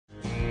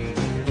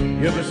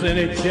Give us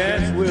any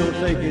chance, we'll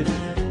take it.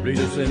 Read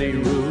us any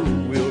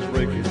rule, we'll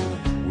break it.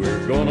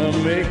 We're gonna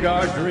make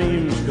our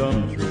dreams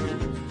come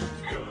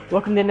true.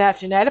 Welcome to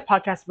National United,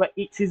 podcast about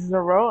 8 seasons in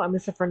a row. I'm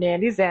Mr.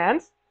 Fernandez,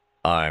 and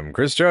I'm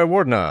Chris J.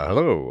 Wardner.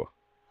 Hello.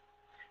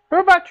 we're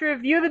about to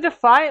review The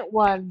Defiant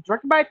One,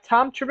 directed by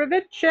Tom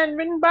Trbojevic and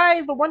written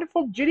by the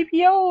wonderful Judy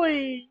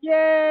Pioli.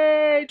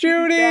 Yay!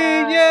 Judy,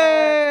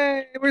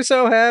 yay! We're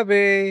so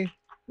happy.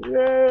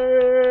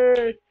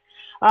 Yay!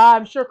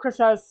 I'm sure Chris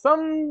has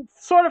some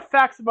sort of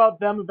facts about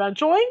them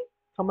eventually,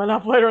 coming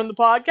up later in the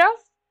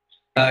podcast.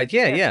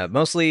 Yeah.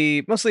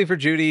 Mostly for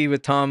Judy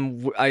with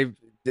Tom.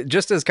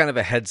 Just as kind of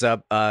a heads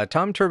up,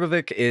 Tom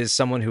Trbojevic is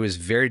someone who is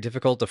very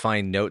difficult to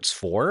find notes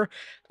for.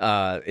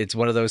 It's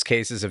one of those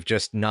cases of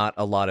just not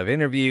a lot of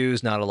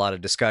interviews, not a lot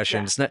of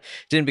discussions.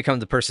 Didn't become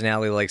the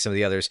personality like some of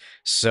the others.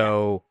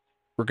 So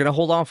we're going to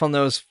hold off on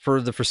those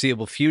for the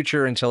foreseeable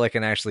future until I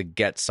can actually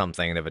get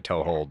something of a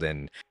toehold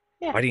in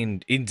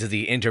fighting into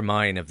the inner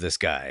mind of this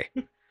guy.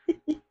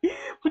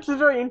 Which is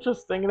very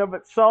interesting in of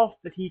itself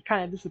that he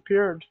kind of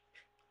disappeared.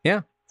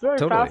 Yeah, it's very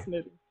totally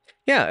fascinating.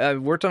 Yeah,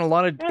 I've worked on a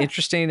lot of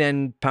interesting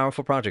and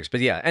powerful projects.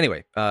 But yeah,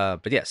 anyway,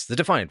 but yes, The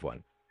Defiant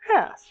One.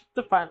 Yes,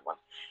 Defiant One.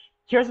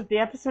 Here's what the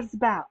episode is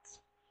about.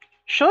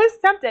 Shirley's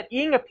attempt at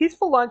eating a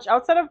peaceful lunch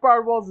outside of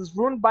Bardwell's is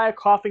ruined by a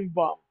coughing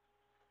bum.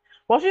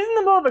 While she's in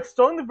the middle of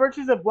extolling the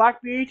virtues of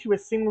Black Beauty to a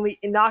seemingly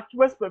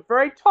innocuous but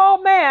very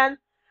tall man,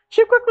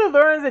 she quickly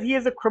learns that he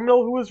is a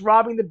criminal who is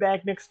robbing the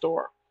bank next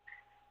door.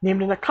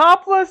 Named an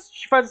accomplice,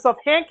 she finds herself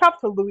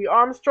handcuffed to Louis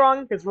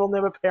Armstrong, his real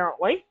name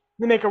apparently.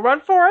 They make a run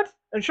for it,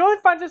 and Shirley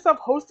finds herself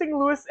hosting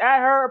Louis at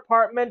her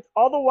apartment,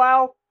 all the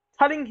while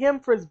tutting him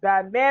for his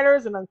bad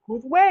manners and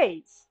uncouth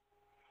ways.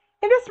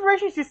 In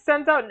desperation, she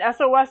sends out an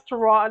SOS to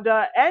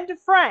Rhonda and to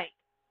Frank.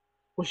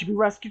 Will she be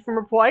rescued from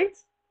her plight?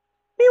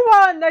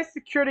 Meanwhile, a nice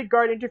security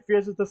guard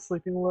interferes with the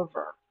sleeping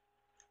Laverne.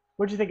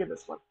 What do you think of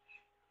this one?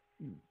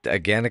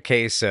 Again, a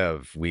case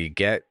of we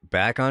get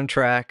back on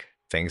track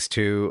thanks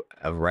to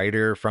a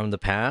writer from the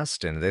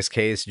past. In this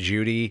case,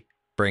 Judy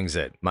brings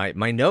it. My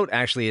note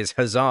actually is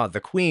huzzah,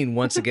 the queen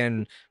once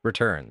again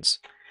returns.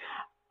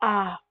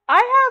 I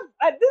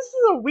have this is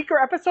a weaker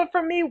episode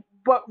for me.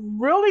 What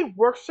really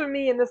works for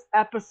me in this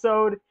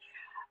episode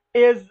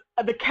is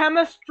the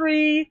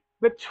chemistry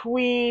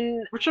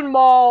between Richard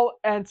Moll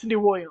and Cindy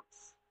Williams,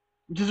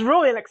 which is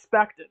really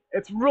unexpected.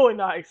 It's really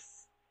nice.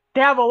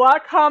 They have a lot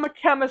of comic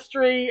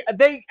chemistry.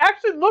 They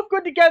actually look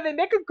good together. They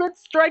make a good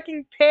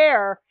striking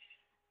pair,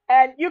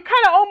 and you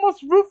kind of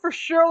almost root for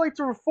Shirley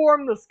to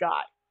reform this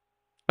guy.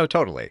 Oh,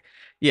 totally.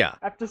 Yeah.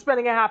 After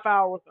spending a half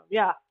hour with him.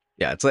 Yeah.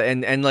 Yeah. It's like,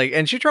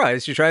 and she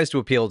tries to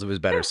appeal to his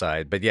better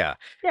side, but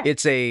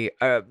it's I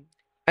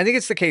think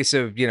it's the case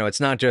of, it's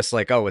not just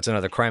like, oh, it's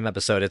another crime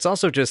episode. It's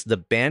also just the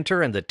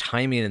banter and the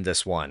timing in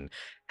this one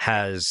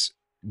has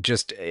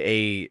just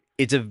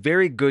it's a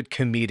very good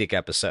comedic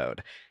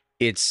episode.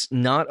 It's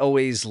not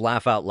always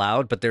laugh out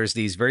loud, but there's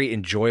these very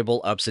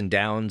enjoyable ups and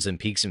downs and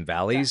peaks and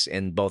valleys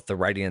in both the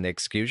writing and the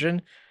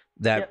execution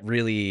that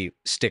really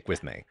stick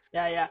with me.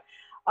 Yeah.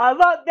 I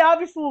love the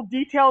obvious little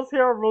details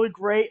here are really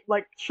great.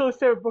 Like, Shirley's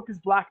favorite book is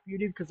Black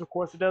Beauty, because of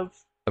course it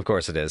is. Of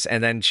course it is.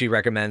 And then she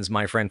recommends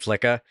My Friend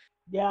Flicka.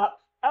 Yeah,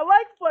 I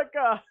like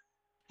Flicka.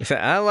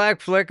 I like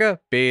Flicka.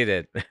 Beat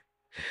it.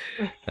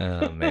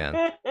 Oh,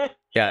 man.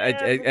 Yeah,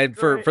 and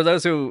for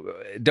those who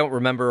don't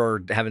remember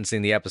or haven't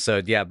seen the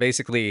episode,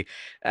 basically,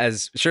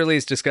 as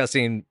Shirley's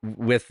discussing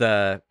with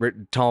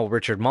tall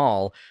Richard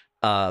Moll,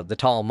 the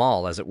tall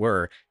Moll, as it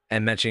were,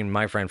 and mentioning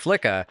My Friend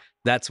Flicka,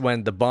 that's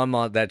when the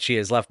bum that she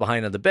has left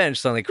behind on the bench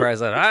suddenly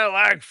cries out, I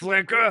like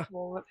Flicka!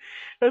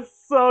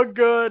 It's so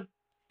good.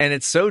 And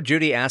it's so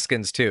Judy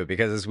Askins, too,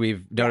 because as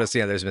we've noticed,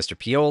 there's Mr.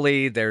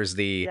 Pioli, there's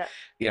the,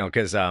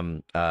 because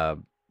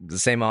the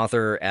same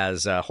author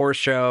as Horse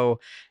Show,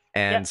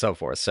 and so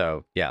forth.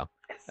 So,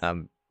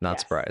 I'm not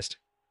surprised.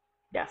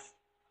 Yes.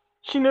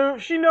 She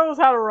knows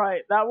how to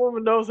write. That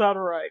woman knows how to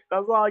write.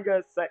 That's all I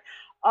gotta say.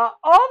 All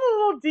the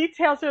little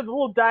details here, the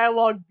little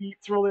dialogue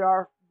beats really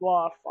are a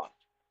lot of fun.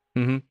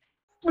 Mm-hmm.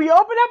 We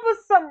open up with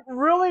some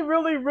really,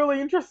 really,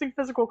 really interesting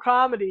physical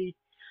comedy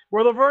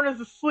where Laverne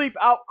is asleep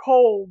out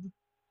cold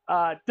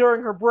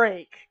during her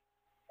break.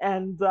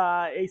 And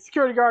a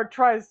security guard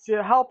tries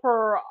to help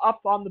her up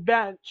on the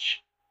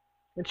bench,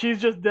 and she's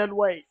just dead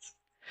weight.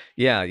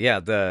 Yeah,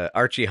 the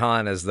Archie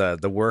Hahn as the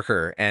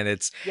worker, and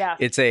this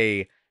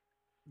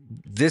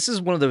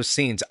is one of those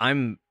scenes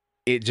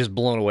it just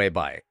blown away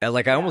by.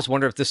 Like, I almost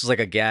wonder if this is like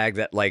a gag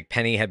that like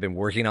Penny had been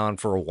working on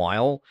for a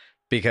while,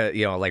 because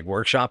like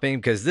workshopping,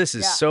 because this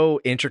is so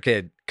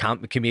intricate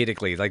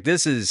comedically. Like,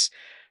 this is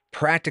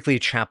practically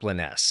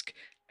Chaplin-esque,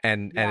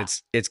 and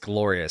it's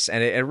glorious,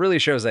 and it really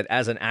shows that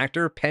as an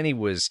actor, Penny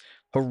was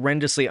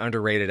horrendously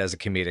underrated as a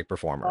comedic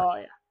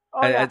performer.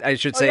 I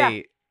should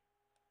say.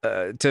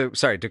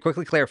 To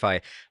quickly clarify,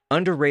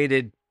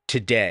 underrated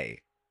today.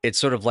 It's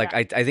sort of like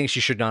I think she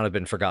should not have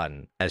been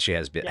forgotten as she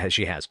has been.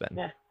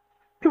 Yeah.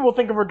 People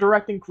think of her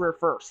directing career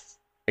first.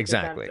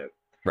 Exactly.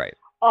 Right.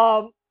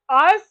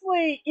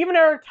 Honestly, even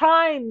at her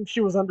time,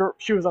 she was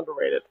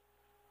underrated.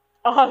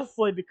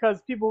 Honestly,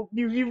 because people,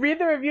 you read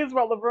the reviews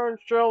about Laverne and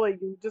Shirley,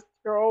 you just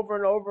hear over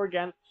and over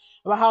again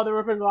about how they're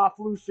ripping off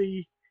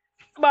Lucy,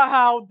 about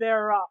how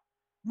they're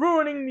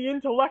ruining the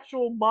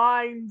intellectual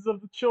minds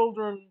of the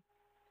children.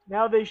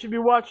 Now they should be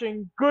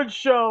watching good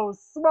shows,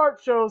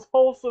 smart shows,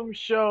 wholesome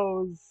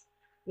shows,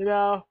 you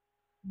know.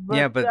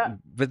 Yeah, But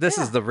but this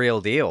is yeah, the real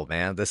deal,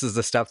 man. This is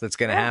the stuff that's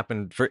going to yeah,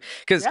 happen for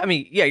because I yeah,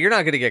 mean, yeah, you're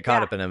not going to get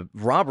caught yeah. up in a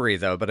robbery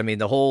though, but I mean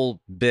the whole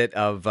bit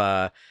of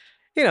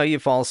you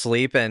fall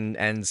asleep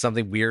and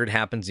something weird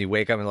happens, you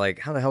wake up and like,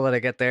 how the hell did I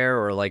get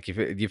there? Or like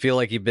you feel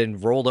like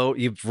you've rolled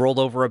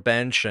over a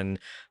bench and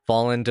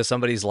fallen into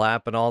somebody's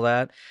lap and all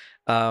that.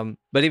 But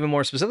even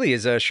more specifically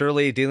is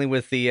Shirley dealing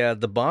with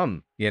the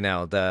bum,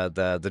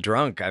 the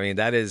drunk. I mean,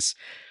 that's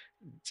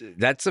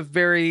a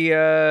very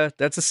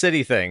that's a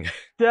city thing.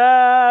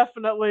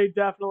 Definitely,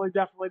 definitely,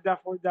 definitely,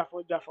 definitely,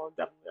 definitely, definitely,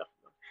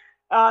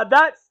 definitely.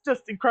 That's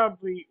just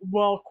incredibly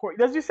well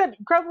choreographed. As you said,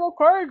 incredibly well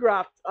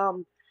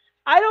choreographed.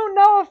 I don't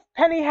know if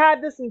Penny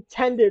had this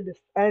intended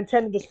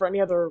this for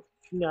any other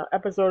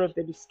episode, if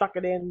they just stuck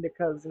it in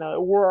because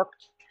it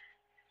worked,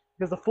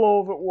 because the flow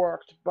of it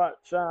worked. But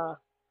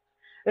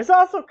it's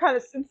also kind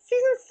of in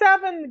season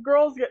 7, the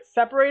girls get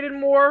separated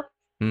more.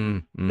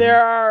 Mm-hmm.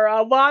 There are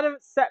a lot of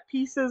set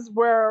pieces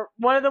where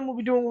one of them will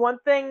be doing one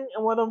thing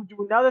and one of them will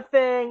do another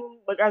thing.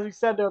 Like as we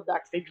said, there are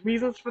backstage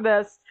reasons for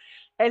this.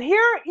 And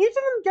here, each of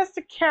them gets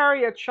to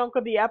carry a chunk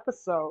of the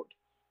episode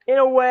in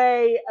a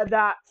way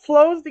that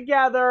flows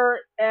together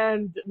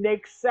and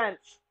makes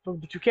sense for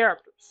the two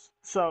characters.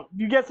 So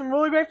you get some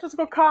really great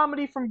physical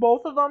comedy from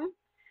both of them.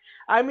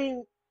 I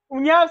mean,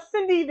 when you have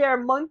Cindy there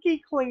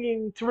monkey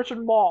clinging to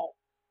Richard Moll,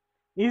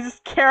 he's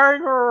just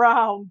carrying her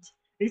around.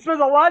 He spends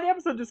a lot of the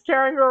episode just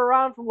carrying her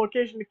around from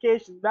location to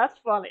location. That's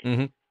funny.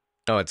 Mm-hmm.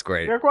 Oh, it's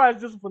great. It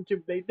requires discipline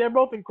too. They're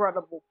both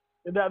incredible.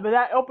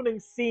 That opening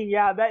scene,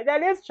 yeah,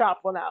 that is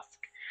Chaplin-esque.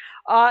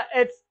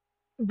 It's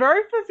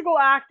very physical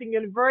acting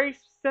and very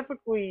a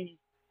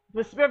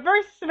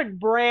very specific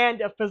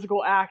brand of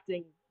physical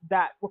acting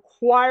that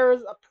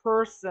requires a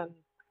person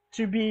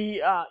to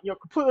be,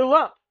 completely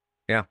limp.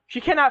 Yeah. She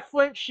cannot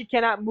flinch. She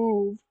cannot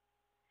move.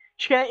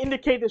 She can't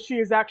indicate that she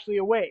is actually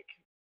awake.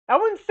 I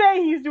wouldn't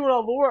say he's doing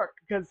all the work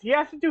because he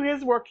has to do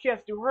his work. She has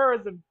to do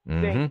hers of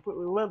staying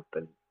completely limp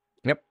and.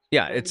 Yep.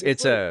 Yeah. It's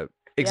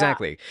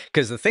exactly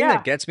because the thing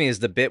that gets me is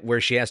the bit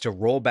where she has to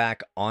roll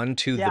back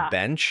onto the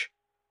bench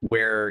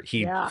where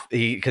he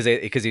because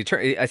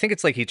I think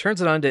it's like he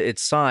turns it onto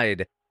its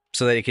side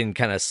so that he can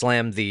kind of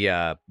slam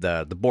the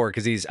board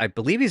because I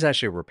believe he's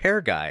actually a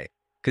repair guy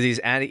because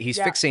he's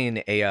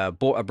fixing a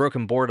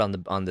broken board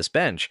on this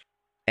bench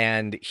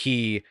and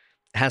he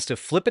has to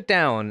flip it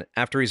down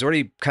after he's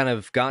already kind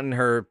of gotten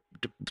her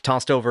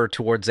tossed over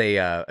towards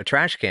a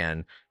trash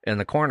can in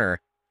the corner.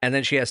 And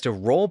then she has to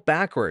roll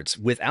backwards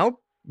without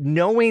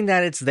knowing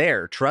that it's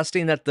there,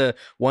 trusting that the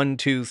 1,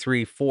 2,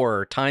 3,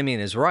 4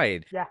 timing is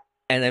right. Yeah.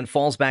 And then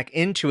falls back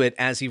into it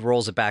as he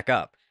rolls it back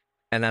up.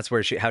 And that's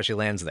where how she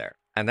lands there.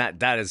 And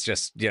that is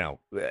just,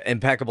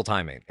 impeccable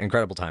timing,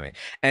 incredible timing.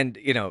 And,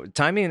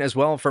 timing as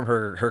well from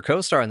her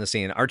co-star in the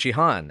scene, Archie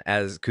Hahn,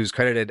 who's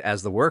credited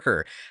as the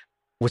worker.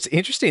 What's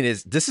interesting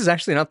is this is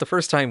actually not the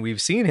first time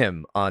we've seen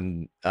him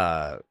on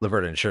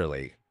Laverne and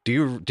Shirley.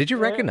 Did you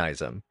recognize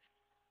him?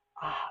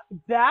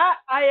 That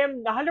I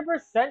am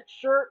 100%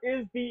 sure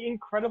is the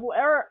Incredible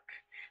Eric.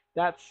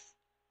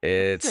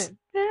 It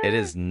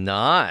is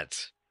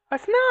not.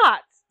 It's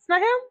not. It's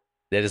not him.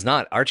 It is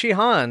not. Archie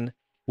Hahn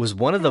was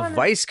one of the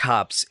vice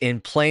cops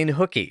in Plain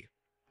Hooky.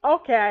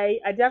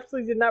 Okay, I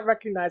definitely did not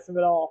recognize him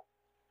at all.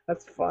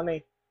 That's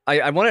funny.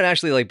 I wanted to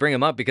actually bring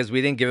him up because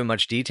we didn't give him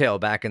much detail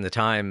back in the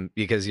time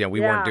because we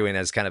weren't doing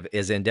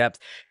as in depth.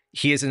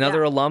 He is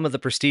another alum of the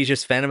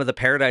prestigious Phantom of the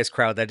Paradise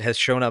crowd that has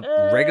shown up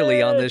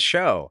regularly on this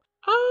show.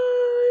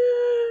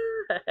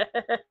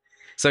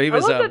 So he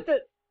was. I love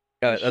that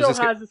the show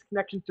has this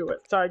connection to it.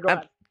 Sorry, go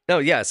ahead. No,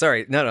 yeah,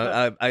 sorry.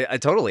 No. I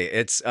totally.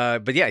 It's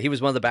but yeah, he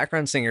was one of the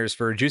background singers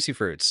for Juicy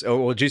Fruits.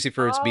 Oh, well, Juicy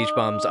Fruits, Beach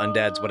Bums,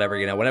 Undeads, whatever.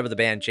 Whenever the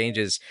band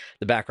changes,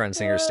 the background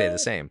singers stay the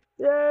same.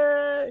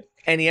 Yay!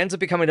 And he ends up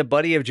becoming a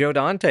buddy of Joe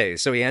Dante.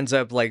 So he ends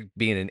up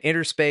being in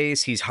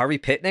Interspace. He's Harvey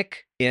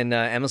Pitnick in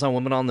Amazon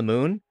Woman on the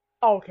Moon.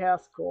 Okay,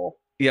 that's cool.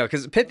 Yeah,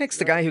 because Pitnick's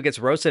the guy who gets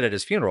roasted at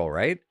his funeral,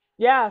 right?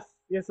 Yes,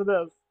 it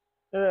is.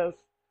 It is.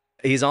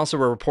 He's also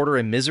a reporter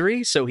in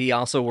Misery, so he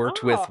also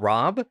worked with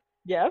Rob.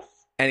 Yes.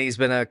 And he's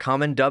been a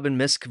common dub and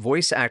misc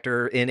voice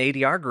actor in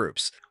ADR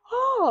groups.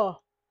 Oh.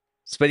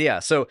 But yeah,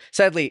 so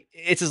sadly,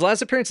 it's his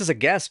last appearance as a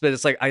guest, but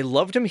it's I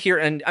loved him here.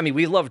 And I mean,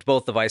 we loved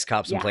both the Vice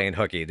Cops in Playing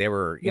Hooky. They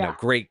were,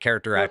 great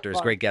character actors,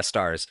 great guest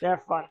stars.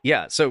 They're fun.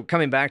 Yeah, so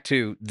coming back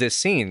to this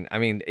scene, I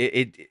mean,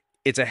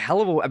 it's a hell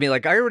of a... I mean, I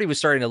already was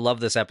starting to love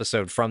this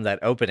episode from that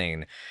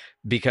opening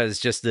because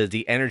just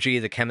the energy,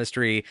 the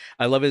chemistry.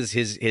 I love his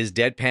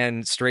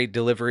deadpan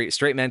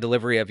straight man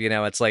delivery of,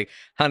 it's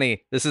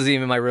honey, this isn't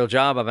even my real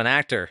job. I'm an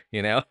actor,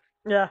 Yeah.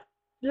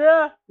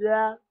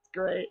 It's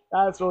great.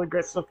 That's really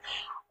great stuff.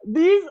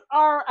 These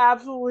are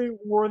absolutely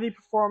worthy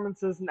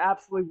performances and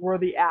absolutely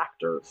worthy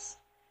actors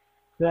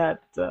that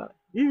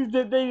They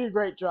did a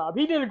great job.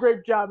 He did a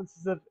great job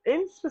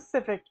in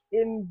specific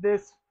in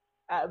this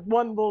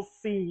one little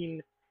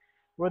scene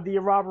where the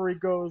robbery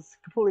goes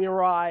completely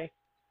awry.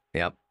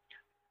 Yep.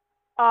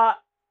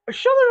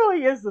 Shirley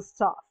really is this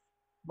tough.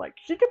 Like,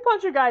 she can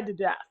punch a guy to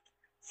death.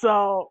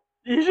 So,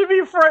 you should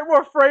be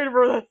more afraid of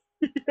her than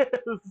he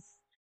is.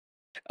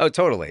 Oh,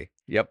 totally.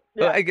 Yep.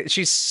 Yeah.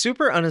 She's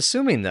super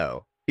unassuming,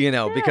 though,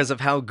 because of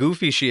how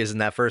goofy she is in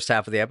that first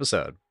half of the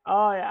episode.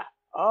 Oh, yeah.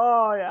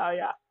 Oh, yeah,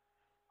 yeah.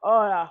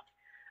 Oh, yeah.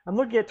 I'm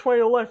looking at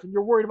 20 to life and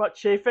you're worried about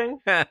chafing?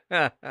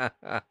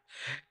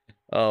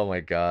 Oh, my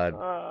God.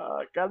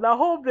 God, the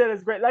whole bit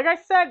is great. Like I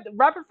said,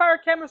 rapid fire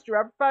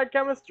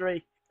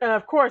chemistry. And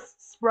of course,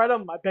 spread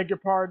them. I beg your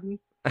pardon.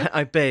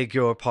 I beg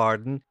your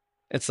pardon.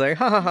 It's like,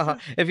 ha ha ha.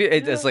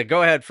 It's like,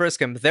 go ahead,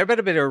 frisk him. There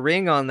better be a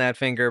ring on that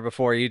finger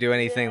before you do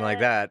anything like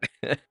that.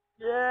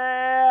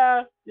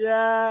 Yeah.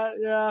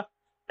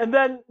 And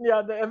then,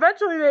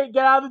 eventually they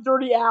get out of the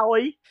dirty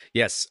alley.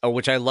 Yes. Oh,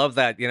 which I love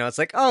that. It's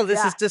like, oh,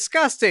 this is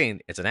disgusting.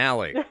 It's an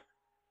alley. It's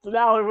an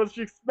alley, what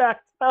you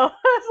expect.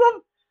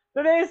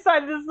 Then they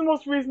decided this is the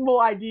most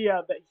reasonable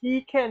idea, that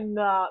he can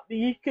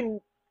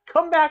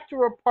come back to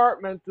her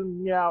apartment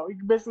and, he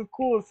can basically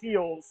cool his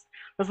heels.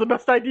 That's the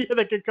best idea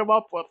they could come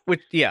up with.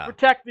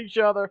 Protect each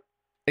other.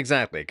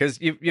 Exactly, because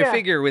you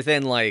figure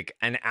within like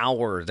an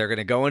hour they're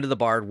gonna go into the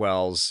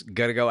Bardwells,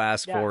 gonna go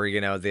ask for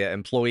the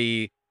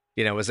employee.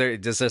 Is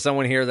there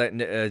someone here that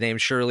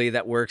named Shirley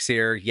that works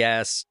here?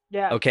 Yes.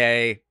 Yeah.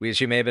 Okay.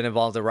 She may have been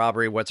involved in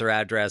robbery. What's her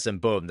address? And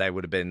boom, they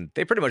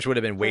pretty much would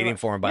have been waiting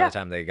for him by the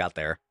time they got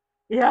there.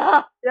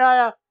 Yeah.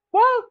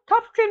 Well,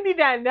 cops can be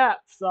that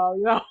nuts,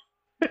 so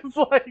it's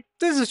like,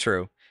 this is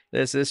true.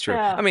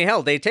 Yeah. I mean,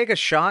 hell, they take a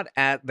shot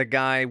at the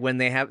guy when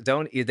they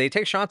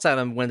take shots at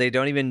him when they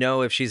don't even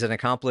know if she's an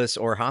accomplice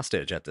or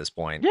hostage at this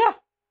point. Yeah,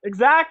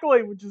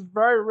 exactly, which is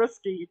very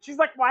risky. She's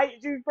like, why?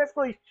 She's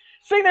basically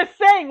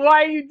saying,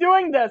 why are you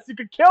doing this? You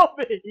could kill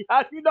me.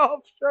 How do you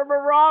know I'm a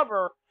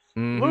robber?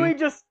 Mm-hmm. Louis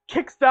just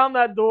kicks down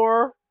that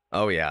door.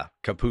 Oh, yeah.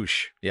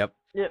 Capuche. Yep.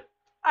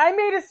 I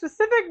made a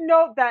specific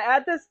note that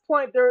at this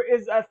point there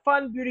is a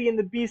fun Beauty and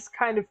the Beast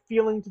kind of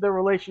feeling to their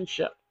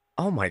relationship.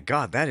 Oh my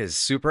God, that is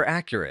super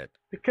accurate.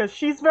 Because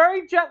she's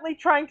very gently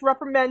trying to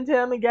reprimand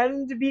him and get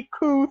him to be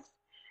couth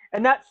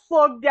and not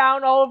slug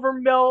down all of her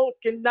milk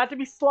and not to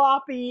be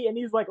sloppy. And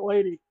he's like,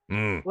 lady,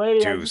 I'm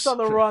just on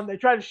the run. They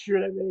try to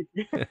shoot at me.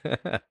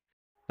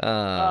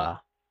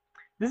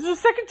 This is the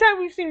second time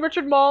we've seen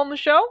Richard Moll on the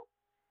show.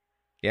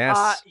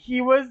 Yes.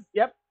 He was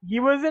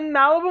in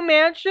Malibu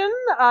Mansion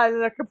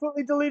in a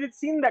completely deleted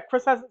scene that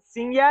Chris hasn't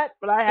seen yet,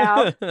 but I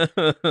have.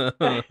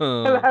 And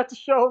I have to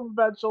show him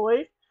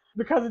eventually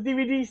because the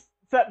DVD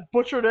set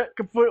butchered it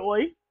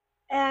completely.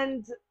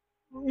 And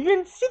you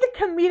can see the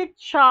comedic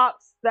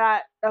chops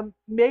that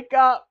make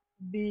up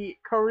the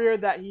career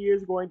that he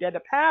is going to end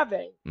up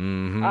having.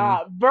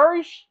 Mm-hmm.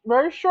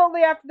 Very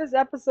shortly after this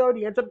episode,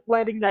 he ends up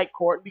landing Night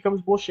Court and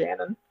becomes Bull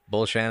Shannon.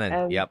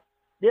 Yep.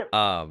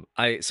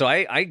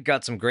 I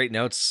got some great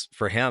notes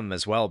for him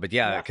as well, but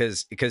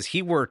because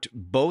he worked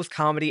both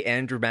comedy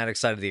and dramatic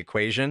side of the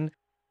equation.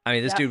 I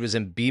mean, this dude was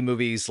in B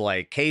movies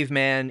like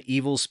Caveman,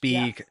 Evil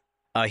Speak.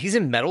 He's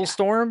in Metal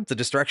Storm, The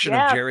Destruction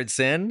of Jared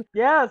Sin.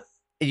 Yes.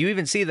 You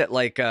even see that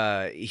like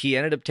he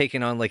ended up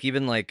taking on like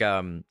even like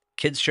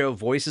kids show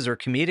voices or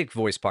comedic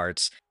voice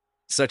parts,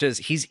 such as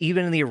he's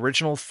even in the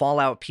original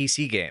Fallout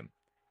PC game.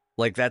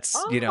 Like that's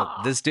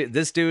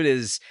this dude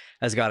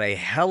has got a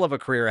hell of a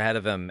career ahead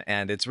of him,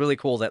 and it's really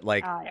cool that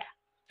like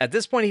at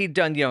this point he'd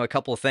done a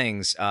couple of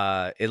things.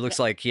 It looks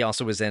like he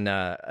also was in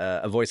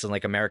a voice in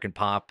like American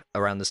Pop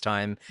around this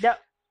time.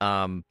 Yep.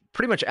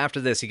 Pretty much after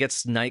this he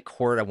gets Night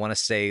Court. I want to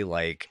say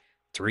like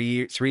 4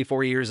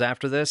 years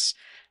after this.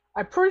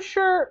 I'm pretty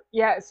sure.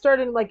 Yeah, it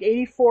started in like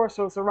 '84,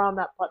 so it's around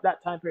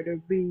that time period. It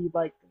would be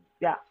like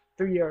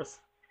 3 years.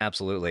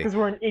 Absolutely. Because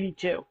we're in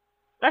 '82.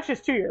 Actually,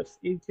 it's 2 years.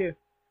 '82.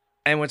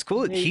 And what's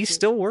cool, he's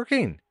still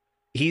working.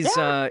 He's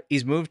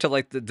moved to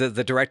like the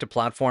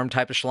direct-to-platform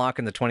type of schlock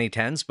in the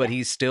 2010s, but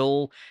he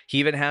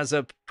even has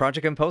a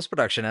project in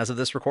post-production as of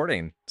this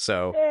recording.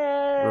 So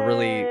we're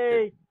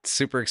really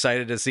super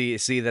excited to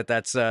see that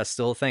that's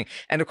still a thing.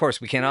 And of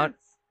course, we cannot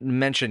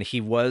mention he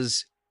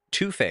was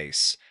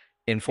Two-Face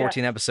in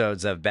 14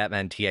 episodes of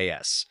Batman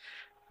TAS.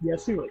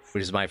 Yes, he was.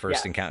 Which is my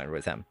first encounter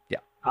with him. Yeah.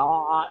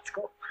 Oh, that's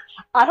cool.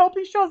 I hope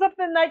he shows up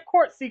in the Night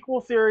Court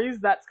sequel series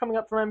that's coming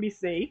up from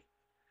NBC.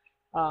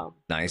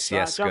 Nice,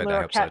 yes, good.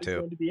 I hope so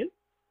too.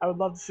 I would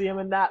love to see him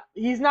in that.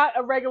 He's not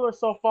a regular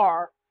so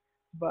far,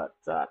 but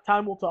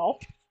time will tell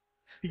if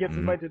he gets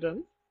invited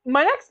in.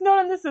 My next note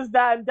on this is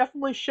that I'm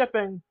definitely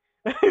shipping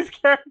these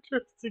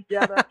characters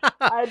together.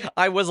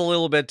 I was a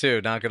little bit too,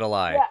 not gonna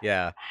lie.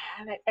 Yeah.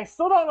 And I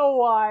still don't know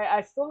why.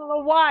 I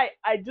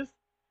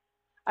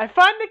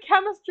find the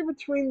chemistry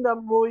between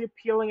them really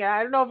appealing. And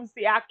I don't know if it's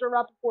the actor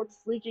Rappaport's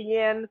leaking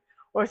in,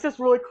 or it's just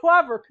really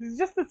clever because he's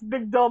just this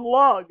big dumb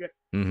lug.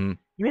 Mm-hmm.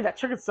 You made that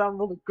chicken sound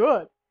really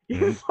good.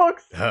 He's so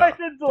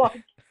excited to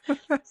like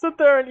sit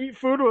there and eat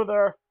food with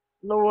her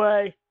in a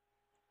way.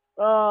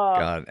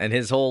 God, and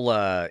his whole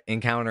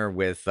encounter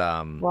with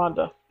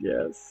Rhonda.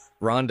 Yes.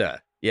 Rhonda.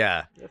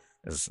 Yeah.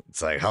 Yes.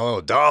 It's like,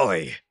 hello,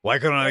 Dolly. Why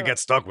couldn't I get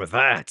stuck with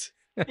that?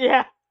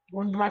 Yeah.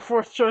 Wasn't my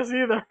fourth choice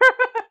either.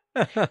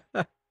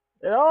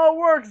 It all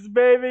works,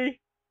 baby.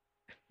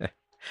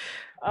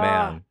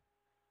 Man.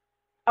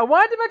 I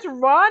wanted to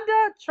mention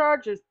Rhonda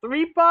charges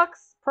 $3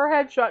 per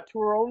headshot to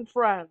her own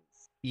friends.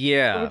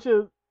 Yeah. Which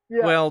is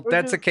well,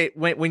 that's a case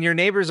when your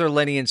neighbors are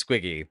Lenny and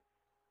Squiggy.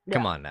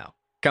 Come on now.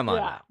 Come on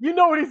now. You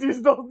know what he's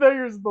using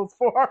those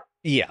for.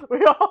 Yeah.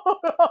 We all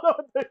know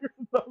what they're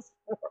using those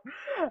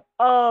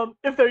for.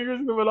 If they're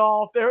using them at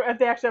all, if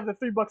they actually have the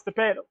 $3 to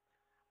pay them.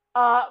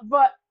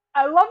 But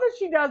I love that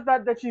she does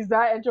that she's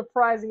that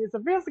enterprising. It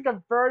feels like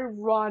a very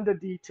Rhonda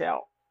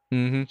detail.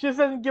 Mm-hmm. She just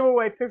doesn't give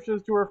away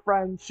pictures to her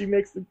friends. She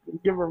makes them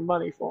give her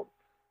money for them.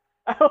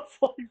 I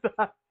also like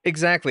that.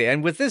 Exactly.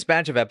 And with this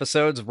batch of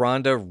episodes,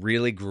 Rhonda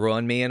really grew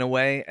on me in a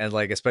way. And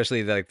like,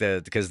 especially like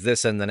because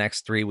this and the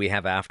next 3 we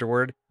have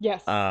afterward.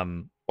 Yes.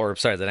 Or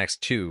sorry, the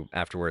next 2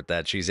 afterward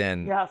that she's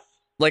in. Yes.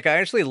 Like, I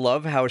actually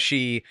love how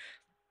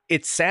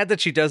it's sad that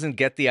she doesn't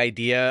get the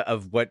idea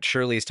of what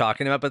Shirley's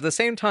talking about, but at the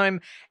same time,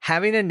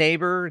 having a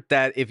neighbor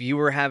that if you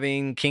were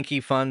having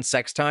kinky fun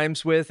sex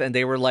times with and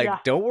they were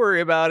like, don't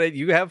worry about it,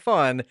 you have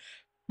fun.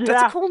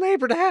 That's a cool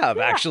neighbor to have,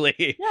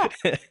 actually.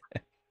 Yeah.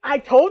 I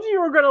told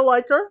you were going to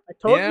like her. I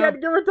told you you had to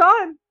give her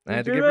time.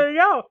 There you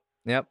go.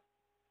 Yep.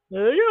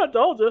 There you go. I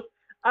told you.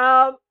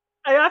 And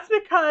that's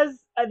because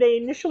they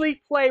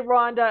initially play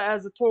Rhonda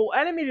as a total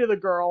enemy to the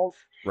girls.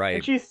 Right.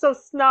 And she's so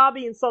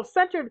snobby and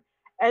self-centered.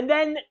 And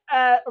then,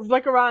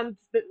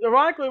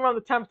 ironically around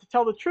the time to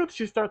tell the truth,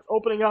 she starts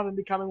opening up and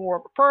becoming more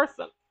of a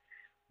person.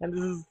 And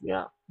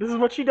this is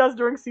what she does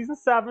during season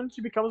 7. She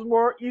becomes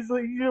more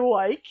easy to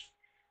like,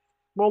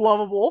 more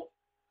lovable.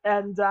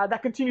 And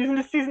that continues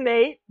into season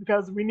 8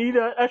 because we need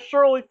a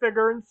Shirley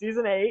figure in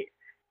season 8.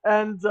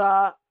 And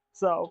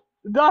so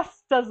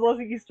thus does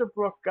Leslie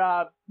Easterbrook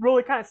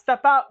really kind of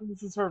step out. And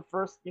this is her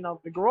first,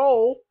 big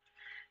role.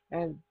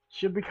 And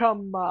she'll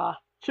become,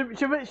 she'll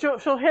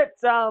hit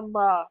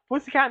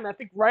Police Academy, I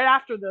think, right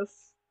after the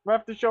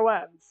show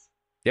ends.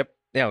 Yep.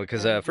 Yeah,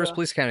 because first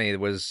Police Academy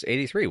was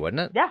 83,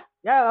 wasn't it? Yeah.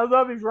 That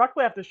was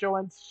directly after the show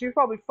ends. She was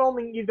probably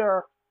filming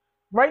either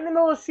right in the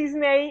middle of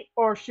season 8,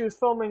 or she was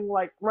filming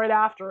like right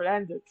after it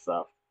ended.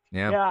 So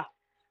yeah.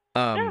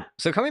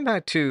 So coming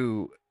back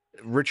to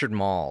Richard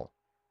Moll,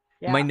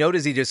 my note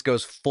is he just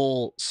goes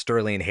full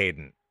Sterling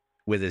Hayden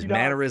with his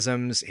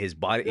mannerisms, his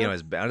body,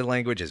 his body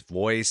language, his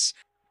voice,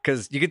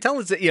 because you can tell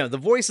it's the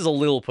voice is a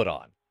little put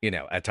on,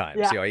 at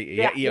times.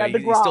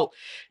 The growl.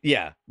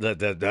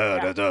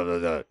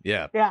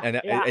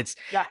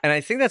 And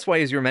I think that's why,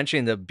 as you were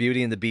mentioning the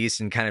Beauty and the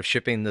Beast and kind of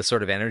shipping the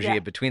sort of energy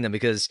between them,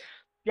 because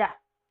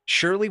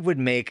Shirley would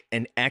make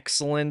an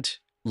excellent,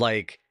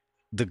 like,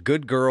 the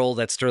good girl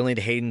that Sterling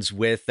Hayden's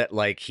with, that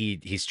like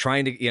he's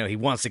trying to, he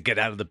wants to get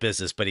out of the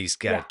business, but he's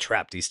got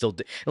trapped. He's still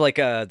like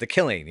The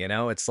Killing,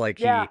 it's like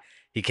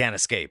he can't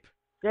escape.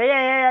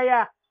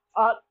 Yeah.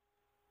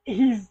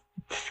 He's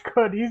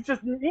good. He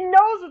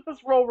knows what this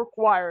role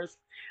requires.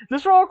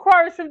 This role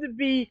requires him to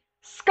be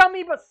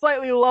scummy but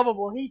slightly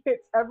lovable. He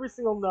hits every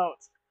single note.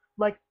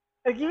 Like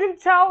you can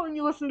tell when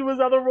you listen to his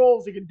other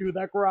roles, he can do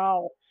that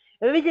growl.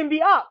 And then he can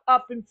be up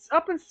and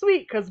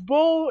sweet, because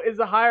Bull is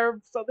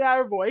slightly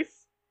higher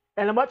voice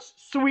and a much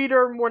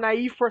sweeter, more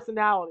naive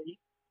personality.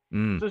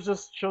 So it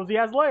just shows he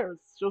has layers.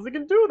 Shows he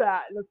can do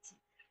that. And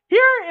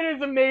here it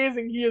is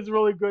amazing. He is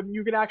really good, and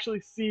you can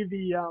actually see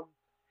the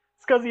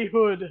Scuzzy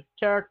Hood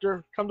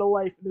character come to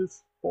life in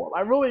his form.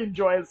 I really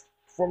enjoy his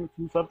performance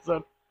in this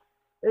episode.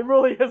 It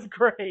really is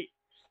great.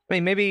 I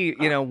mean, maybe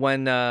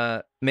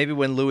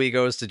when Louis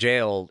goes to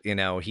jail,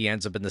 he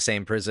ends up in the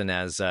same prison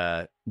as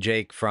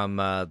Jake from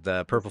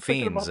the Purple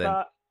Fiends,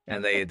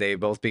 and they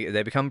both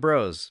become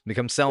bros,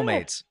 become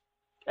cellmates.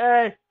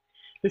 Hey,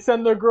 they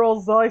send their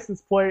girls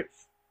license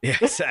plates. Yeah,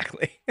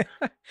 exactly.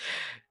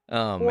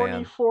 Oh,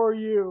 man. 40 for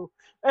you.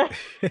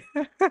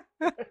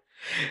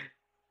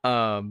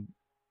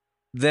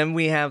 Then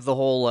we have the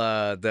whole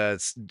the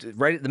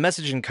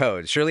messaging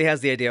code. Shirley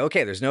has the idea,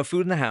 okay, there's no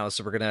food in the house,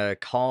 so we're gonna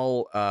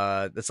call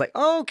it's like,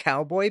 oh,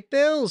 Cowboy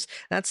Bills.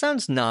 That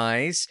sounds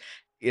nice.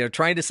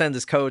 Trying to send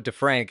this code to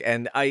Frank,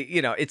 and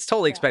it's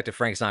totally expected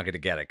Frank's not gonna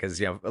get it, because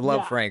I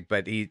love Frank,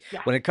 but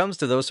when it comes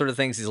to those sort of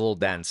things, he's a little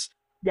dense.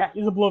 Yeah,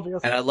 he's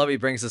oblivious. And I love he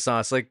brings the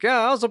sauce. Like,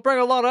 I also bring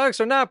a lot of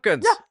extra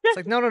napkins. It's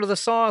like, no, the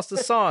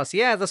sauce.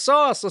 Yeah, the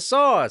sauce.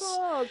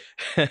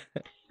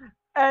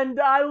 And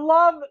I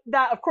love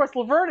that, of course,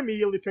 Laverne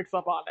immediately picks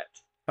up on it.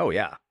 Oh,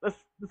 yeah. That's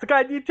the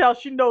kind of detail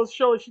she knows.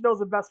 Shirley, she knows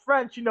her best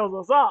friend. She knows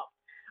what's up.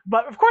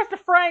 But, of course, to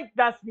Frank,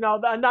 that's,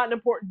 not an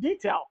important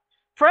detail.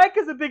 Frank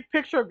is a big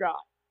picture guy.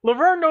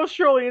 Laverne knows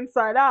Shirley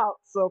inside out.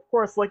 So, of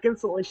course,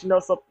 instantly she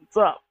knows something's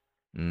up.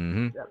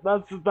 Mm-hmm. Yeah,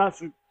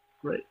 that's a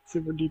great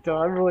super detail.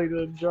 I really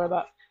did enjoy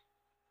that.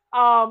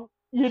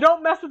 You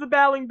don't mess with the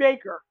battling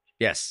baker.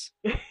 Yes.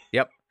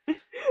 Yep.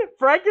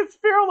 Frank is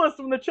fearless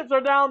when the chips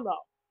are down,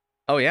 though.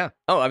 Oh yeah.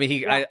 Oh, I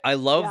mean, I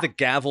love Yeah. the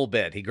gavel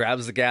bit. He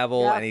grabs the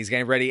gavel Yes. and he's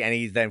getting ready, and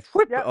he then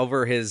whoop Yep.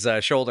 over his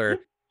shoulder.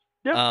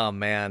 Yep. Oh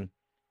man,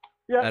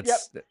 Yep.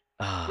 that's Yep.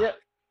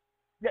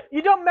 Yeah.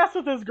 You don't mess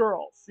with his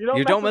girls.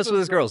 You don't mess with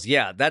his girls.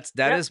 Yeah, that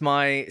Yep. is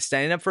my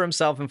standing up for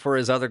himself and for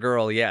his other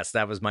girl. Yes,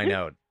 that was my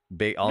note.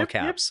 Big all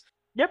caps.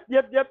 Yep.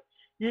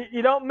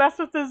 You don't mess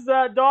with his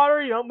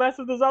daughter. You don't mess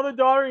with his other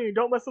daughter. And you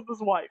don't mess with his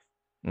wife.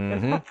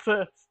 And that's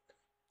it.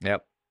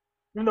 Yep.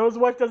 Even though his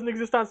wife doesn't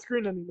exist on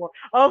screen anymore.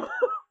 Oh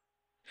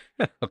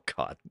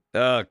God,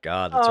 that's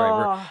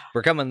right.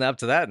 We're coming up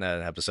to that in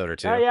an episode or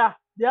two. Yeah.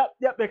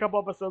 Yep. A couple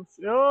episodes.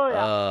 Oh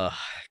yeah.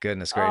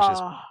 Goodness gracious.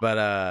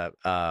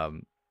 But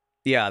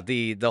yeah,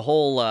 the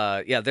whole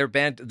their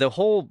band, the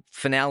whole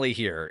finale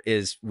here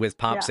is with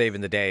Pop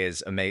saving the day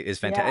is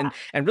fantastic,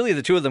 and really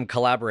the two of them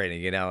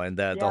collaborating, and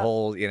the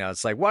whole,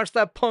 it's like, watch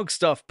that punk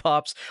stuff,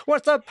 Pops,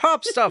 watch that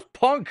pop stuff,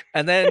 punk,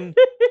 and then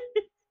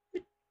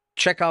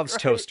Chekhov's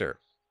toaster.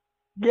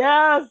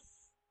 Yes,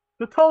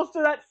 the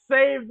toaster that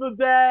saved the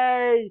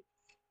day.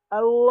 I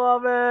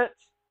love it.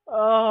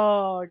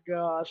 Oh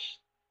gosh,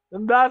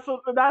 and that's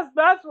what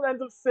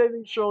ends up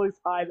saving Shirley's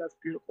hide. That's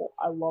beautiful.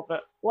 I love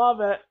it.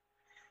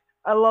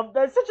 I love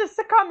that. It's such a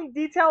sitcom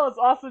detail. It's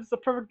also just a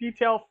perfect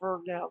detail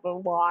for their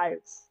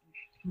lives.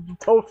 The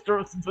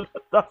toasters.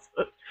 That's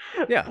it.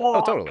 Yeah.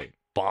 Bonk. Oh, totally.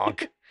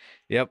 Bonk.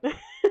 Yep.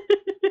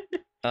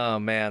 Oh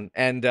man,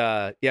 and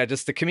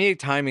just the comedic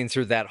timing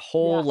through that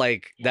whole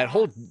that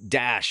whole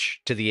dash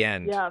to the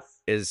end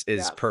is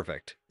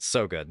perfect.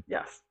 So good.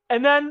 Yes.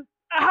 And then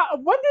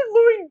when did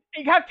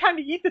Louis have time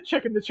to eat the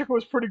chicken? The chicken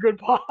was pretty good,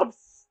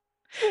 Pops.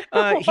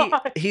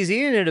 He's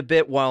eating it a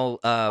bit while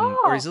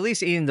or he's at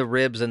least eating the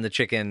ribs and the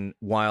chicken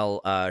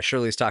while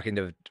Shirley's talking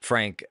to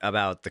Frank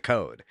about the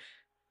code.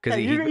 Because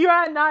you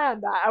had an eye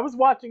on that. I was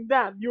watching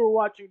them. You were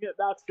watching it.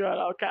 That's good.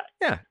 Okay.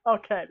 Yeah.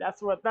 Okay.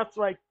 That's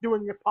like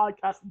doing your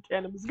podcast in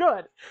tandem is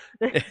good.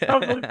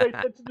 Sounds like they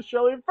attention to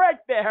Shirley and Frank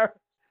there.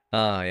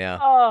 Oh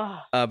yeah.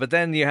 But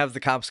then you have the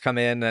cops come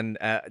in, and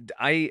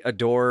I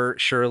adore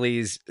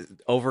Shirley's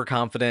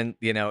overconfident,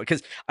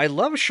 because I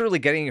love Shirley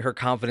getting her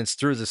confidence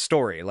through the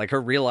story, like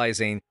her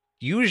realizing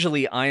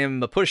usually I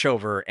am a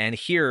pushover, and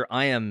here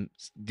I am,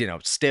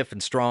 stiff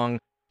and strong.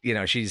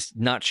 She's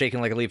not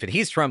shaking like a leaf, and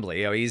he's trembling.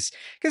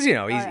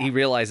 He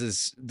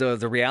realizes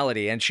the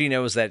reality, and she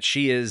knows that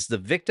she is the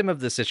victim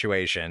of the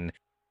situation,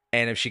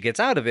 and if she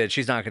gets out of it,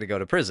 she's not going to go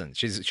to prison.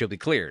 She'll be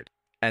cleared,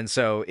 and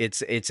so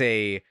it's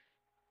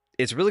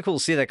really cool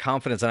to see that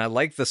confidence, and I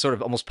like the sort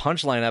of almost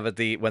punchline of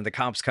it. When the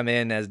cops come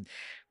in, as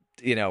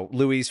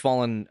Louis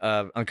fallen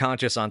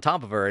unconscious on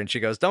top of her, and she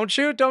goes, "Don't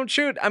shoot, don't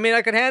shoot. I mean,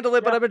 I can handle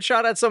it, but I've been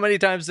shot at so many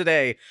times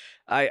today."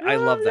 I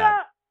love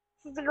that.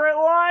 It's a great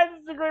line.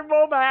 It's a great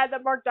moment. I had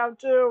that marked down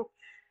too.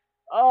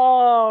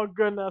 Oh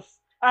goodness.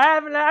 I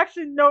have an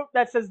actually note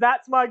that says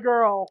 "That's my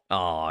girl."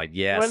 Oh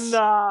yes.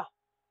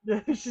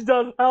 When she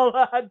does all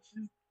that,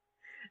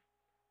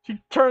 she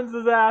turns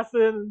his ass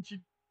in and she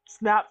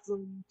snaps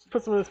him,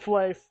 puts him in his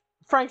place.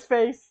 Frank's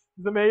face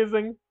is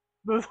amazing.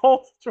 This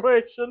whole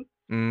situation.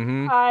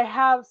 Mm-hmm. I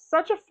have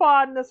such a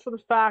fondness for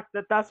the fact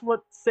that that's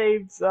what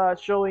saves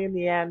Shirley in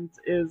the end.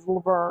 Is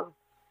Laverne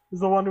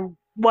is the one who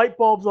light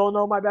bulbs. Oh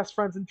no, my best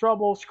friend's in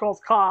trouble. She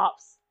calls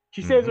cops.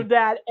 She saves her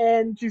dad,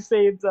 and she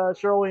saves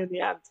Shirley in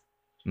the end.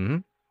 Mm-hmm.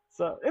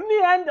 So in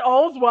the end,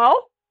 all's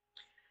well,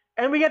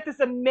 and we get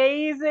this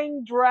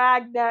amazing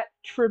Dragnet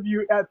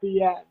tribute at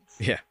the end.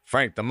 Yeah,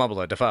 Frank the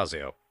Mumbler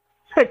DeFazio.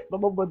 The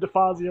Mumbler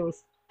DeFazio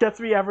gets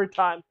me every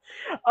time.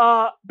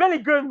 Benny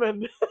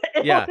Goodman.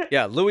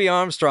 yeah. Louis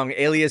Armstrong,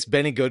 alias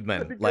Benny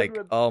Goodman.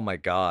 Oh my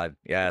God,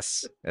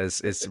 yes,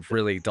 it's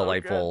really so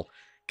delightful. Good.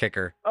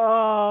 Kicker.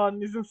 Oh,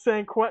 and he's in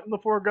San Quentin, the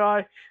poor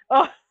guy.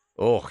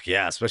 Oh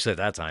yeah, especially at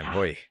that time,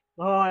 boy.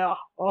 Oh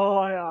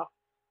yeah.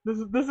 This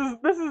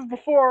is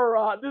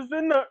before. This is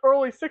in the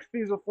early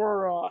 '60s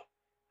before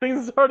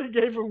things already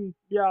gave him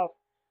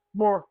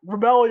more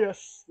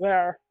rebellious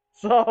there.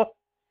 So,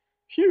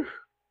 phew.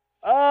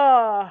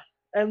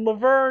 And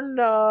Laverne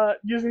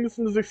using this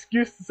as an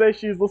excuse to say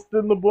she's listed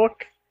in the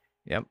book.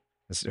 Yep.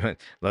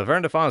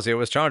 Laverne DeFazio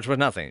was charged with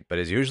nothing, but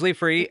is usually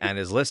free and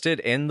is listed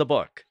in the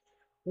book.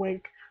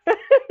 Wink.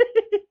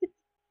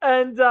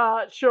 And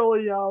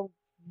Shirley,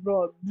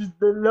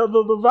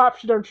 the rap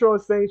sheet I'm sure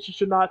is saying she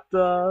should not.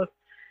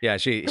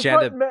 She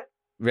had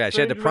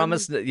to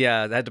promise.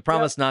 Had to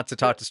promise not to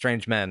talk to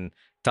strange men.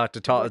 Talk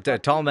to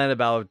tall men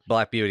about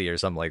Black Beauty or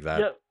something like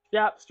that.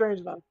 Yep,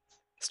 strange men.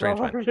 Strange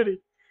men. Beauty.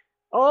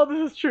 All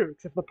this is true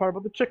except the part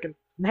about the chicken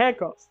and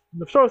handcuffs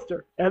and the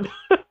toaster and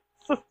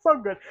so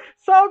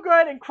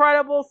good,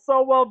 incredible,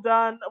 so well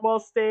done, well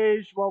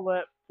staged, well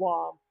lit,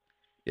 blah.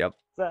 Yep.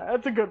 So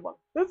that's a good one.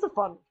 It's a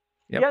fun one.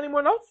 Yep. You got any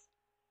more notes?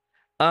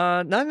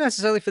 Not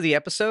necessarily for the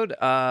episode.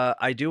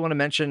 I do want to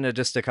mention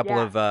just a couple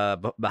of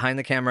behind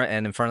the camera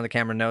and in front of the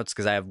camera notes,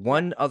 because I have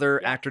one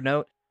other actor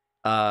note,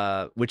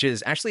 which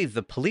is actually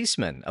the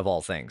policeman of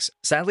all things.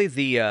 Sadly,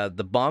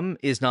 the bum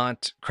is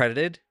not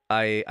credited.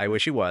 I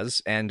wish he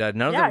was, and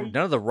none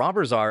of the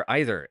robbers are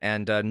either.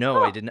 And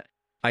I didn't.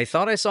 I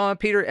thought I saw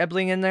Peter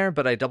Ebling in there,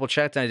 but I double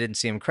checked and I didn't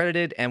see him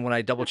credited. And when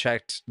I double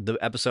checked the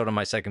episode on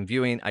my second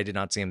viewing, I did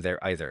not see him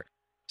there either.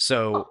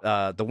 So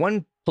the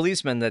one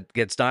policeman that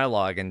gets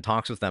dialogue and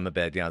talks with them a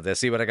bit, they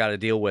see what I got to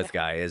deal with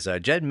guy is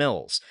Jed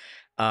Mills.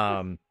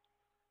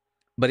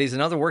 But he's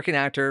another working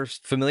actor,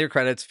 familiar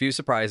credits, few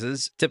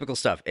surprises, typical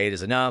stuff. 8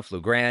 is Enough,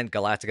 Lou Grant,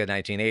 Galactica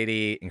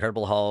 1980,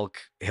 Incredible Hulk,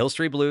 Hill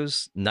Street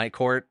Blues, Night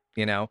Court,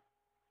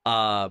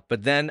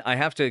 But then I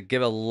have to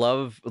give a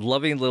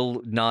loving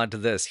little nod to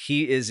this.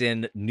 He is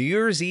in New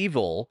Year's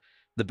Evil,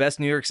 the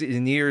best New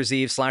Year's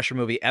Eve slasher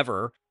movie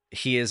ever.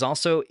 He is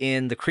also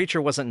in The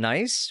Creature Wasn't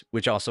Nice,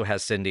 which also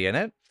has Cindy in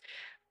it.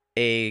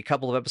 A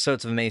couple of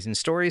episodes of Amazing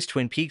Stories,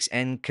 Twin Peaks,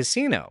 and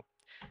Casino.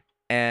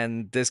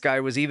 And this guy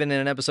was even in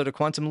an episode of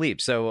Quantum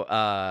Leap. So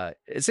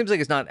it seems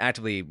like it's not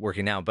actively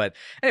working now. But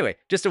anyway,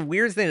 just a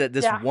weird thing that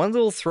this one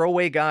little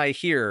throwaway guy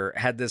here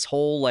had this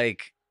whole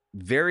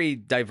very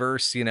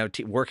diverse,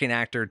 working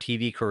actor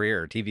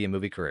TV and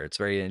movie career. It's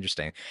very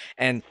interesting.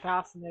 And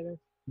fascinating.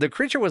 The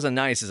Creature Wasn't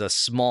Nice is a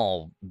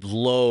small,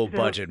 low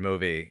budget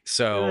movie.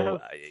 So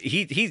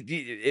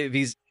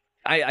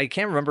I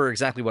can't remember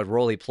exactly what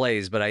role he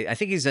plays, but I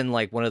think he's in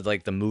one of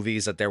the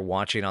movies that they're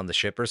watching on the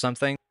ship or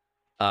something.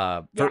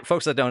 For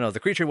folks that don't know, The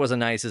Creature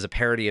Wasn't Nice is a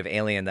parody of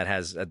Alien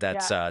that's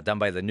done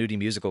by the Nudie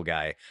Musical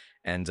guy,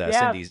 and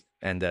Cindy's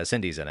in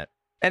it.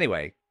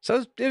 Anyway,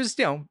 so it was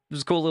a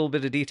cool little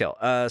bit of detail.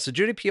 So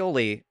Judy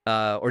Pioli,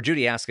 or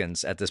Judy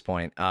Askins at this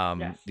point,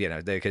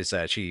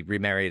 because she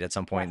remarried at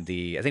some point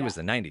in I think it was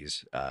the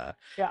 90s.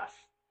 Yes.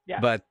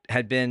 But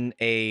had been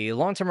a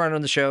long-term runner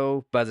on the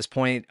show by this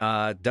point.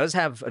 Does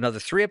have another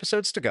 3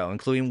 episodes to go,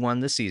 including one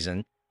this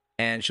season.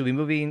 And she'll be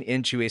moving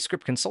into a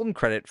script consultant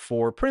credit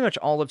for pretty much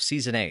all of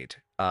season 8.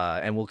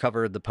 And we'll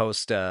cover the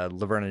post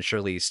Laverne and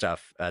Shirley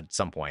stuff at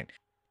some point.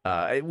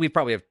 We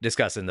probably have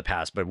discussed it in the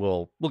past, but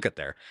we'll get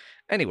there.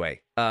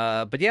 Anyway,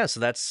 but yeah, so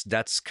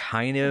that's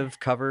kind of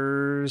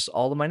covers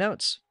all of my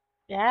notes.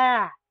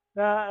 Yeah,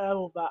 I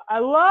love that. I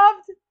love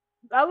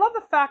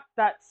the fact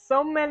that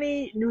so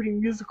many Nudie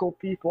Musical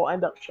people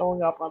end up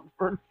showing up on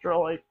Laverne and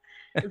Shirley.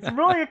 It's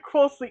really a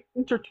closely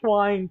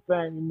intertwined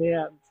thing in the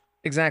end.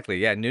 Exactly.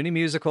 Yeah. Nudie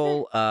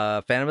Musical,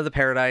 Phantom of the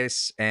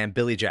Paradise, and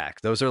Billy Jack.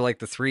 Those are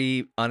the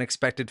 3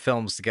 unexpected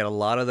films to get a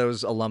lot of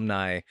those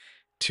alumni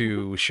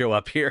to show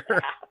up here. Yeah,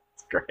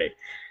 it's great.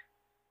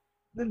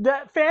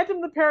 That Phantom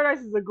of the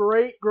Paradise is a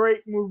great,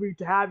 great movie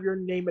to have your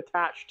name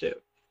attached to. So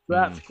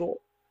that's cool.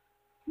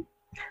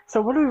 So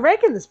what are we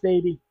ranking this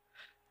baby?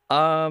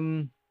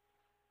 I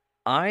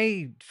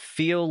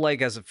feel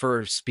like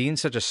for being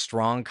such a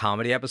strong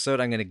comedy episode,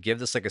 I'm going to give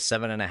this a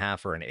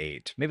 7.5 or an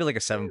 8, maybe a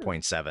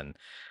 7.7.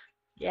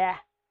 Yeah.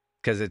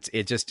 Because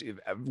it just,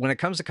 when it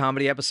comes to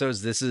comedy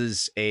episodes, this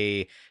is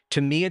to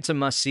me, it's a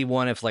must-see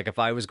one. If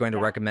I was going to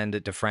recommend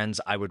it to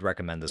friends, I would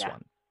recommend this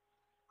one.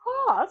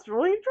 Oh, that's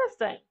really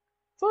interesting.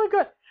 It's really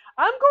good.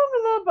 I'm going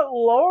a little bit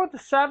lower with the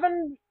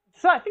 7.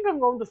 So I think I'm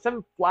going with the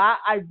 7 flat.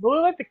 I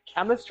really like the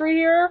chemistry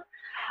here.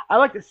 I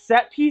like the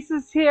set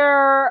pieces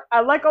here. I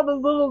like all the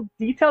little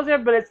details here,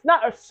 but it's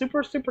not a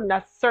super, super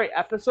necessary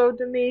episode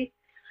to me.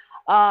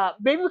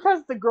 Maybe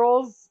because the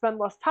girls spend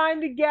less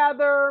time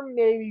together.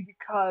 Maybe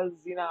because,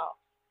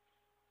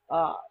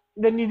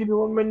 there need to be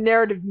more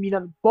narrative meat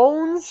on the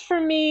bones for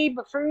me.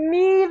 But for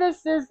me,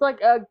 this is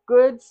a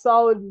good,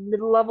 solid,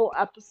 mid-level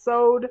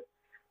episode,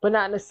 but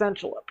not an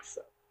essential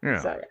episode. Yeah.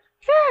 So,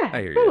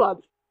 I hear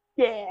you.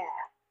 Yeah.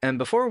 And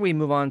before we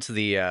move on to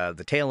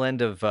the tail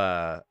end of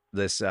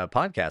this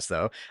podcast,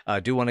 though, I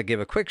do want to give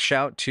a quick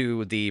shout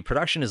to the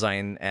production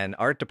design and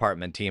art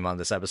department team on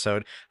this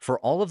episode for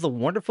all of the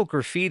wonderful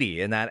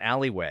graffiti in that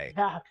alleyway,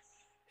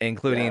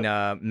 including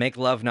Make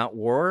Love Not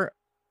War,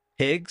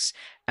 pigs,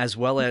 as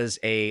well as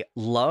a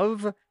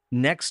love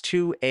next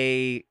to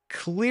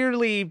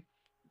clearly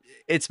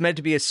it's meant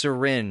to be a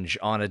syringe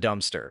on a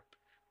dumpster.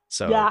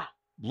 So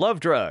love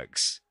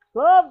drugs.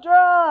 Love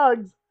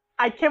drugs.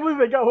 I can't believe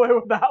I got away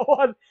with that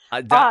one.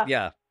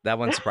 That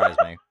one surprised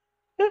me.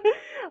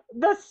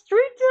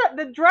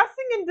 The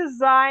dressing and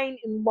design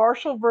in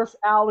Marshallverse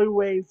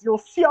alleyways, you'll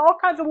see all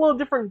kinds of little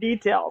different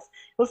details.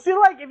 You'll see,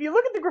 if you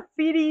look at the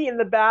graffiti in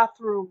the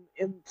bathroom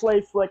in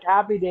place like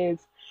Happy Days,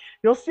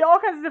 you'll see all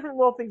kinds of different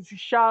little things.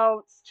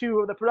 Shouts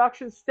to the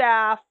production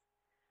staff,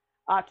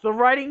 to the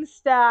writing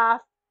staff.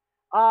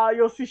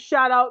 You'll see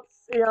shout-outs,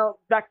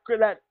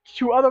 that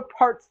to other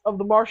parts of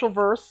the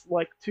Marshallverse,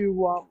 like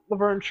to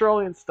Laverne and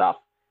Shirley and stuff.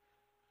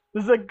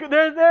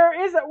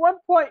 There is at one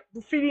point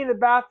graffiti in the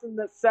bathroom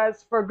that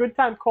says, "For a good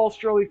time, call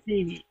Shirley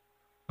Feeney."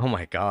 Oh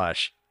my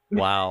gosh!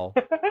 Wow.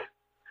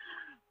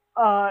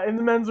 In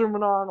the men's room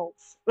in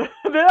Arnold's, they're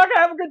not gonna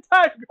have a good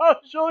time. Call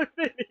Shirley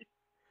Feeney,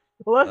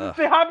 unless it's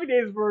the Happy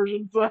Days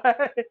version. So.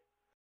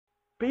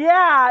 But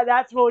yeah,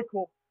 that's really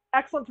cool.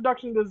 Excellent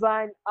production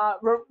design.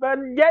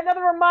 And yet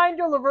another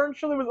reminder: Laverne and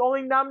Shirley was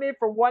only nominated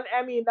for 1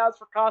 Emmy, and that was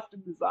for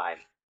costume design.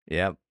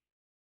 Yep.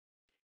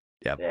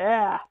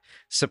 Yeah.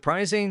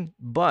 Surprising,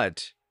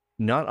 but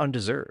not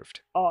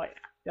undeserved. Oh, yeah.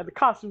 Yeah, the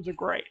costumes are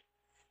great.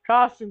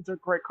 Costumes are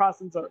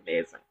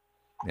amazing.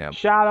 Yeah.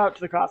 Shout out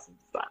to the costume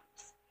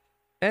designers.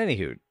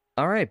 Anywho,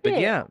 all right, but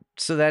yeah,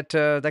 so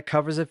that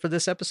covers it for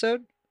this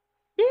episode.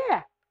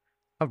 Yeah.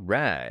 All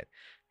right.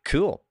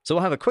 Cool. So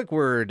we'll have a quick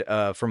word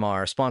from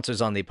our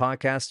sponsors on the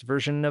podcast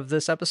version of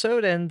this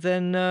episode, and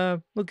then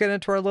we'll get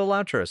into our little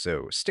outro.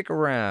 So stick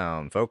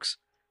around, folks.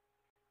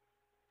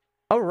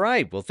 All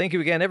right. Well, thank you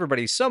again,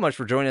 everybody, so much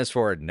for joining us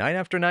for Night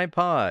After Night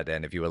Pod.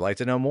 And if you would like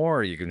to know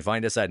more, you can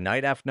find us at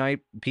Night After Night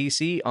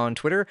PC on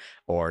Twitter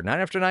or Night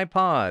After Night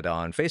Pod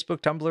on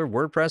Facebook, Tumblr,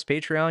 WordPress,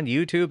 Patreon,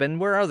 YouTube, and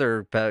where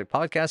other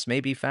podcasts may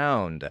be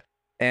found.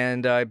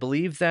 And I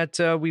believe that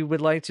we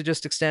would like to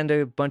just extend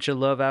a bunch of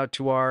love out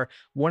to our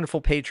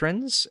wonderful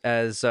patrons,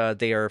 as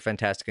they are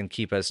fantastic and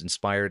keep us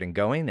inspired and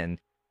going. And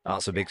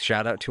also big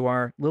shout out to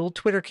our little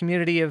Twitter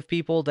community of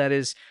people that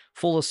is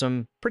full of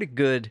some pretty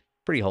good,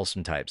 pretty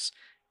wholesome types.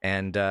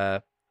 And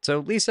so,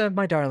 Lisa,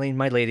 my darling,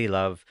 my lady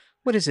love,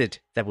 what is it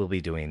that we'll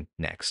be doing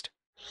next?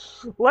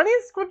 Lenny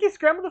and Squeaky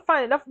scramble to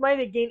find enough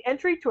money to gain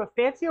entry to a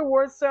fancy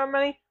awards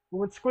ceremony.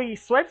 When Squeaky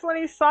swipes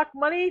Lenny's sock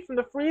money from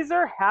the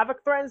freezer,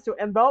 Havoc threatens to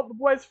envelop the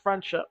boys'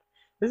 friendship.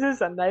 This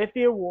is a night at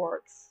the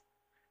awards.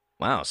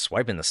 Wow,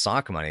 swiping the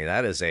sock money,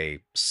 that is a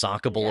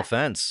sockable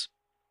offense.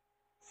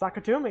 Sock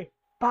it to me.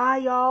 Bye,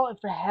 y'all, and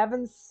for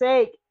heaven's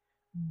sake,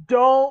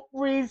 don't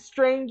read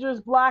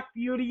Stranger's Black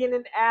Beauty in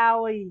an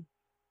alley.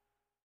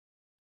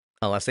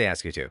 Unless they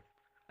ask you to.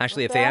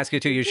 Actually, if they ask you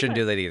to, you shouldn't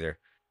do that either.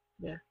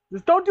 Yeah.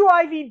 Just don't do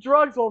IV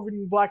drugs while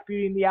reading Black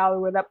Beauty in the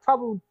alleyway. That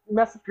probably would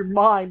mess up your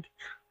mind.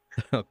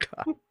 Oh,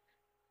 God.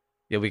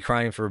 You'll be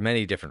crying for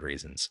many different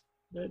reasons.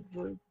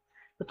 The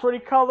pretty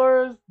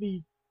colors,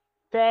 the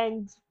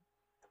fanged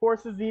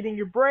horses eating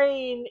your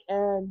brain,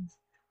 and,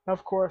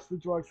 of course, the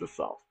drugs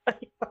itself.